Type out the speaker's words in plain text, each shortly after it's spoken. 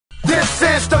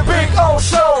This is the Big O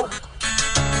Show.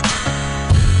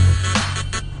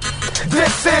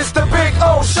 This is the Big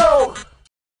O Show.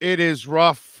 It is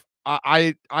rough.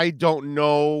 I don't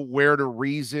know where to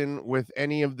reason with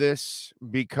any of this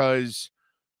because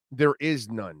there is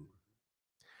none.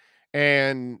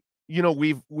 And you know,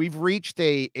 we've reached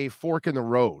a fork in the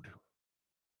road.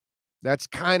 That's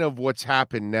kind of what's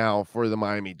happened now for the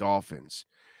Miami Dolphins.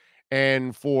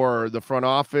 And for the front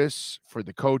office, for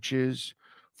the coaches,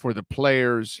 for the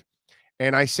players.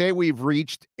 And I say we've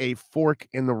reached a fork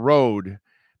in the road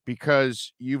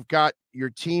because you've got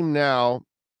your team now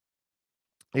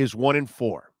is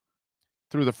 1-4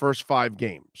 through the first 5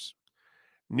 games.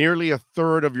 Nearly a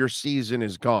third of your season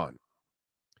is gone.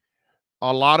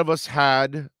 A lot of us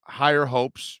had higher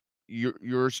hopes,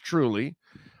 yours truly.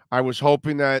 I was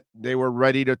hoping that they were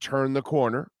ready to turn the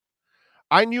corner.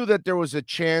 I knew that there was a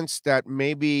chance that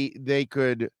maybe they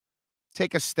could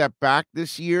take a step back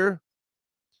this year.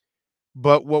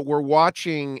 But what we're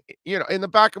watching, you know, in the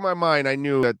back of my mind, I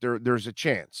knew that there's a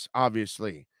chance,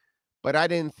 obviously. But I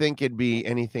didn't think it'd be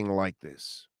anything like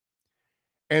this.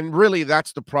 And really,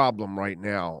 that's the problem right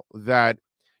now, that,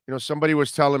 you know, somebody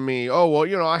was telling me, oh, well,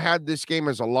 you know, I had this game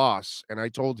as a loss. And I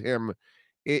told him,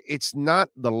 it's not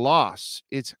the loss,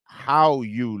 it's how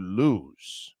you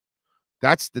lose.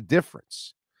 That's the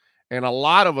difference. And a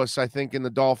lot of us, I think, in the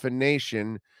Dolphin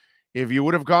Nation, if you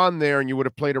would have gone there and you would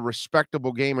have played a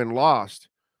respectable game and lost,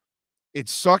 it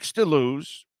sucks to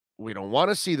lose. We don't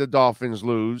want to see the Dolphins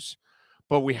lose.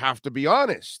 But we have to be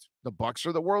honest. The Bucs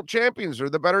are the world champions. They're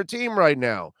the better team right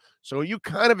now. So you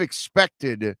kind of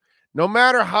expected, no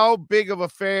matter how big of a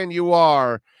fan you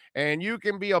are, and you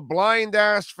can be a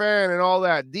blind-ass fan and all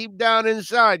that, deep down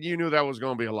inside, you knew that was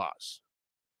going to be a loss.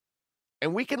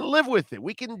 And we can live with it.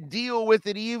 We can deal with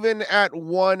it even at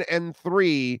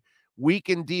 1-3. We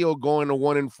can deal going to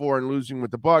 1-4 and losing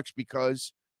with the Bucs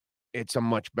because it's a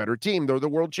much better team. They're the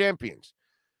world champions.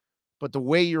 But the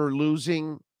way you're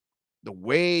losing, the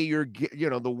way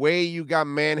the way you got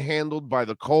manhandled by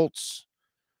the Colts,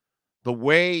 the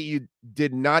way you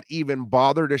did not even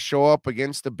bother to show up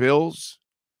against the Bills,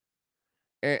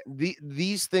 and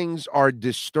these things are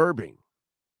disturbing.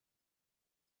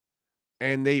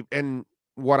 And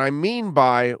what I mean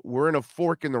by we're in a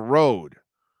fork in the road,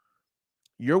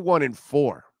 you're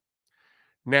 1-4.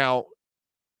 Now,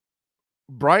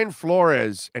 Brian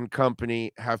Flores and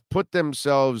company have put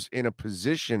themselves in a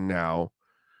position now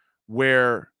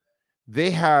where they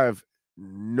have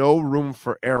no room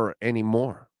for error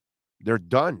anymore. They're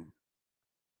done.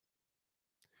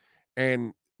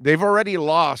 And they've already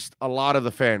lost a lot of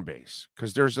the fan base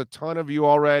because there's a ton of you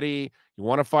already. You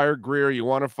want to fire Greer, you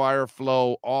want to fire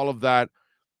Flo, all of that.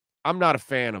 I'm not a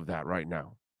fan of that right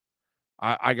now.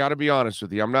 I got to be honest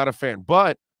with you. I'm not a fan.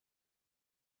 But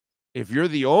if you're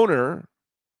the owner,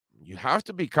 you have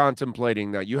to be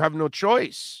contemplating that. You have no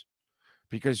choice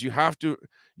because you have to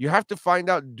find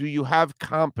out, do you have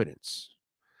competence?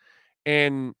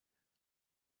 And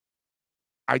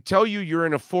I tell you, you're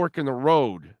in a fork in the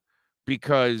road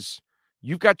because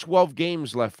you've got 12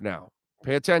 games left now.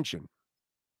 Pay attention.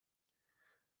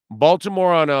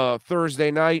 Baltimore on a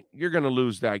Thursday night, you're going to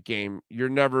lose that game. You're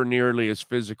never nearly as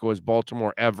physical as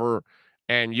Baltimore ever,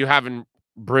 and you haven't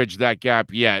bridged that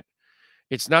gap yet.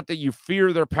 It's not that you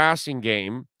fear their passing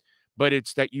game, but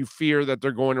it's that you fear that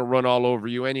they're going to run all over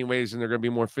you anyways, and they're going to be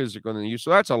more physical than you.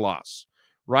 So that's a loss,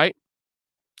 right?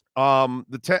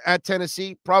 At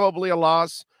Tennessee, probably a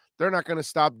loss. They're not going to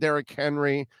stop Derrick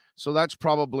Henry, so that's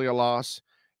probably a loss.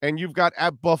 And you've got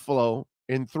at Buffalo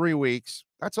in 3 weeks.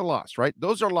 That's a loss, right?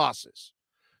 Those are losses.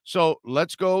 So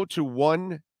let's go to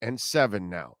 1-7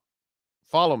 now.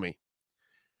 Follow me.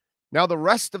 Now the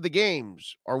rest of the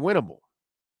games are winnable.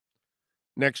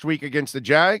 Next week against the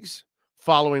Jags,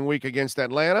 following week against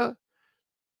Atlanta,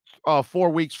 4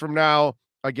 weeks from now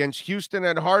against Houston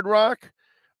at Hard Rock,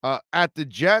 at the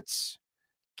Jets,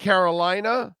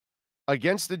 Carolina,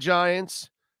 against the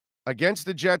Giants, against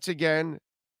the Jets again,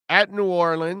 at New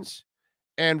Orleans,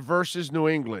 and versus New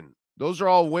England. Those are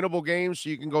all winnable games, so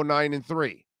you can go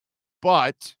 9-3.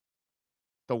 But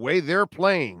the way they're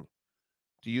playing,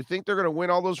 do you think they're going to win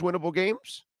all those winnable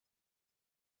games?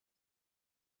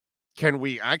 Can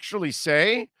we actually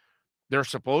say they're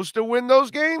supposed to win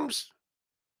those games?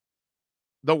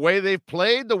 The way they've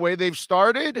played, the way they've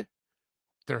started,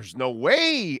 there's no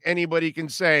way anybody can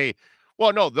say,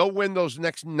 well, no, they'll win those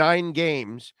next 9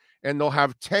 games and they'll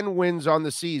have 10 wins on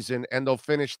the season and they'll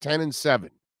finish 10-7.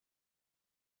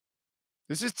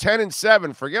 This is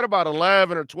 10-7. Forget about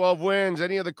 11 or 12 wins,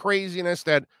 any of the craziness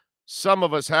that some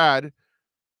of us had.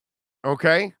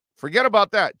 Okay? Forget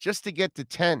about that. Just to get to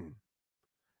 10.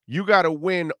 You got to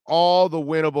win all the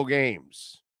winnable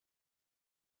games.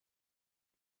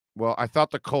 Well, I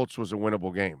thought the Colts was a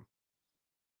winnable game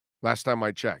last time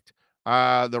I checked.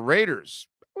 The Raiders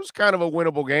was kind of a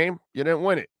winnable game. You didn't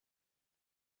win it.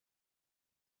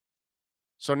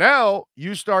 So now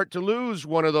you start to lose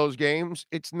one of those games,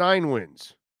 it's 9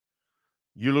 wins.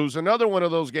 You lose another one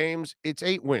of those games, it's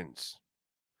 8 wins.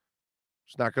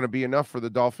 It's not going to be enough for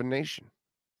the Dolphin Nation.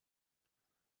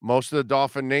 Most of the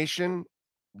Dolphin Nation,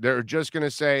 they're just going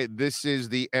to say, this is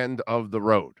the end of the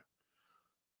road.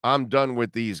 I'm done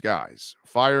with these guys.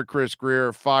 Fire Chris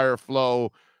Greer, fire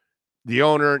Flo. The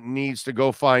owner needs to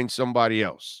go find somebody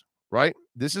else, right?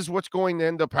 This is what's going to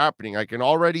end up happening. I can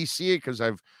already see it because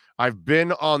I've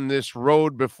been on this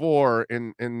road before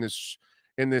in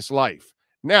this life.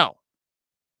 Now,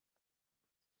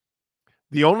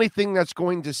 the only thing that's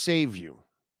going to save you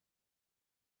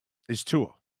is Tua,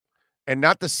 and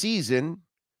not the season,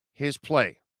 his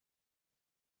play.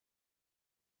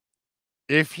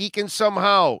 If he can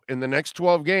somehow in the next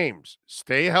 12 games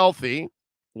stay healthy,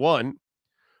 one,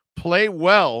 play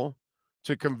well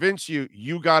to convince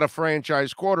you got a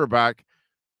franchise quarterback,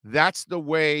 that's the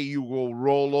way you will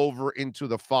roll over into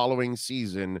the following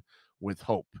season with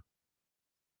hope.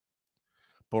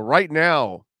 But right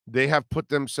now, they have put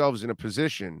themselves in a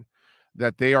position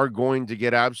that they are going to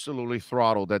get absolutely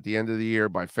throttled at the end of the year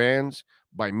by fans,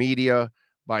 by media,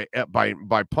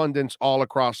 by pundits all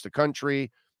across the country.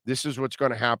 This is what's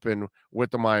going to happen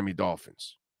with the Miami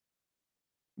Dolphins.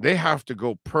 They have to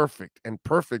go perfect, and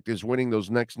perfect is winning those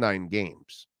next 9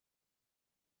 games.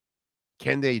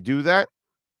 Can they do that?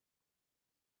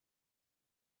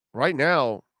 Right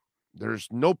now, there's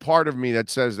no part of me that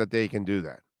says that they can do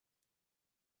that.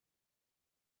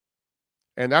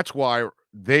 And that's why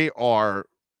they are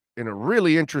in a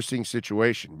really interesting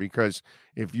situation, because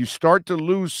if you start to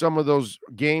lose some of those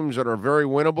games that are very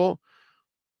winnable,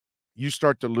 you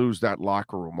start to lose that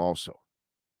locker room also.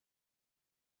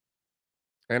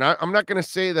 And I'm not going to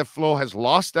say that Flo has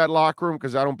lost that locker room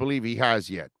because I don't believe he has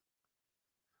yet.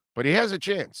 But he has a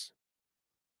chance.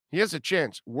 He has a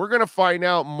chance. We're going to find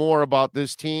out more about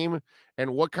this team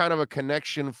and what kind of a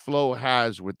connection Flo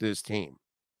has with this team.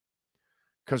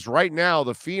 Because right now,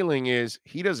 the feeling is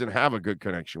he doesn't have a good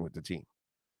connection with the team.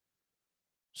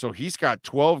 So he's got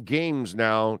 12 games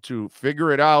now to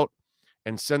figure it out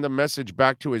and send a message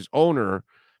back to his owner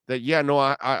that, yeah, no,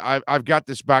 I've got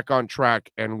this back on track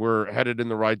and we're headed in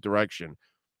the right direction.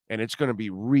 And it's going to be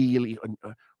really,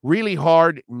 really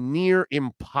hard, near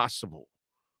impossible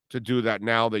to do that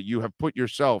now that you have put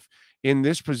yourself in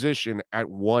this position at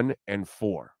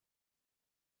 1-4.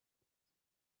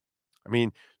 I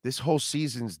mean, this whole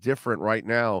season's different right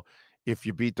now if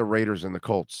you beat the Raiders and the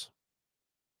Colts.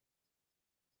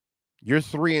 You're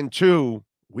 3-2.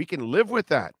 We can live with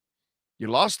that. You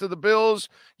lost to the Bills.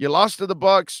 You lost to the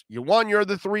Bucks. You won your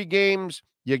other 3 games.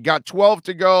 You got 12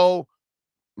 to go.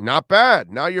 Not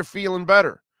bad. Now you're feeling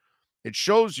better. It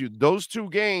shows you those 2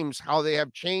 games, how they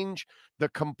have changed the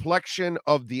complexion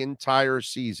of the entire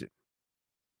season.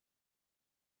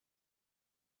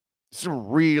 It's a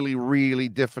really, really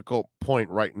difficult point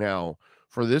right now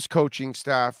for this coaching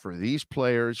staff, for these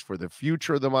players, for the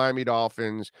future of the Miami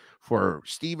Dolphins, for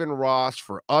Stephen Ross,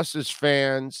 for us as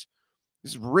fans.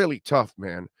 This is really tough,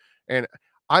 man. And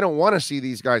I don't want to see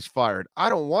these guys fired. I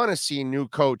don't want to see new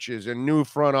coaches and new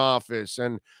front office,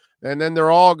 and then they're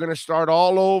all going to start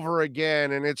all over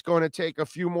again, and it's going to take a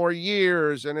few more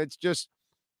years, and it's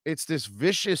this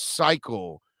vicious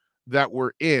cycle that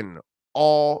we're in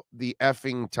all the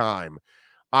effing time.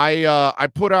 I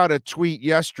put out a tweet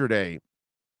yesterday,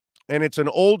 and it's an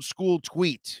old school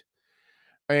tweet.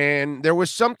 And there was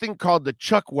something called the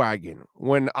Chuck Wagon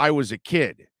when I was a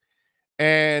kid.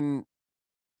 And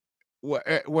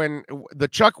when the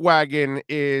Chuck Wagon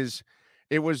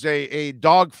it was a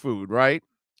dog food, right?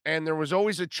 And there was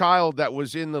always a child that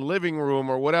was in the living room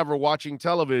or whatever watching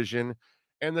television,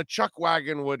 and the Chuck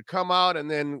Wagon would come out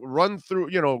and then run through,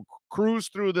 cruise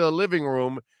through the living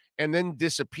room and then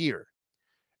disappear.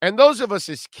 And those of us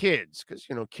as kids, because,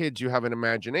 kids, you have an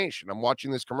imagination. I'm watching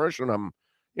this commercial and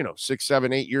I'm, 6,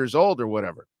 7, 8 years old or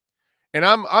whatever. And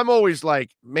I'm always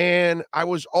like, man, I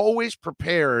was always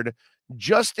prepared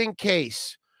just in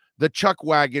case the Chuck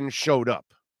Wagon showed up.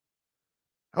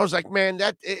 I was like, man,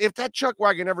 that if that Chuck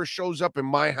Wagon ever shows up in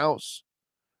my house,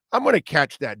 I'm going to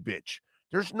catch that bitch.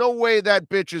 There's no way that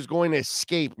bitch is going to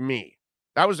escape me.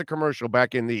 That was a commercial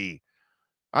back in the,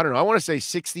 I don't know, I want to say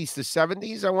 60s to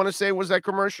 70s. I want to say was that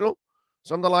commercial,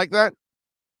 something like that.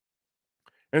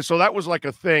 And so that was like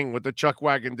a thing with the Chuck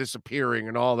Wagon disappearing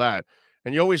and all that.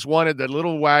 And you always wanted that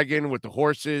little wagon with the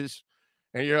horses.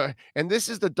 And this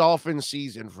is the Dolphins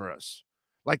season for us.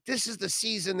 Like, this is the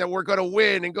season that we're going to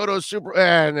win and go to a Super,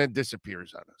 and it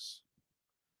disappears on us.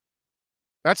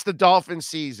 That's the Dolphin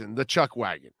season, the Chuck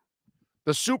Wagon.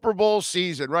 The Super Bowl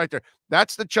season right there.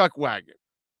 That's the Chuck Wagon.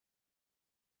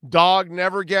 Dog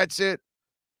never gets it.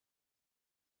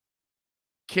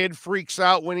 Kid freaks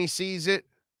out when he sees it.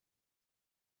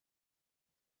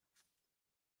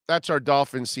 That's our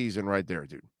Dolphin season right there,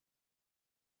 dude.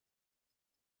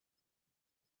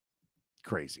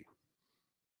 Crazy.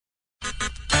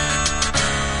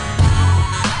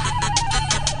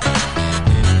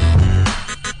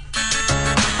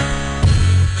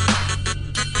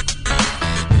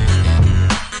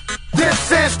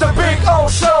 This is the Big O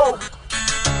Show.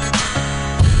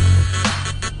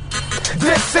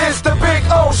 This is the Big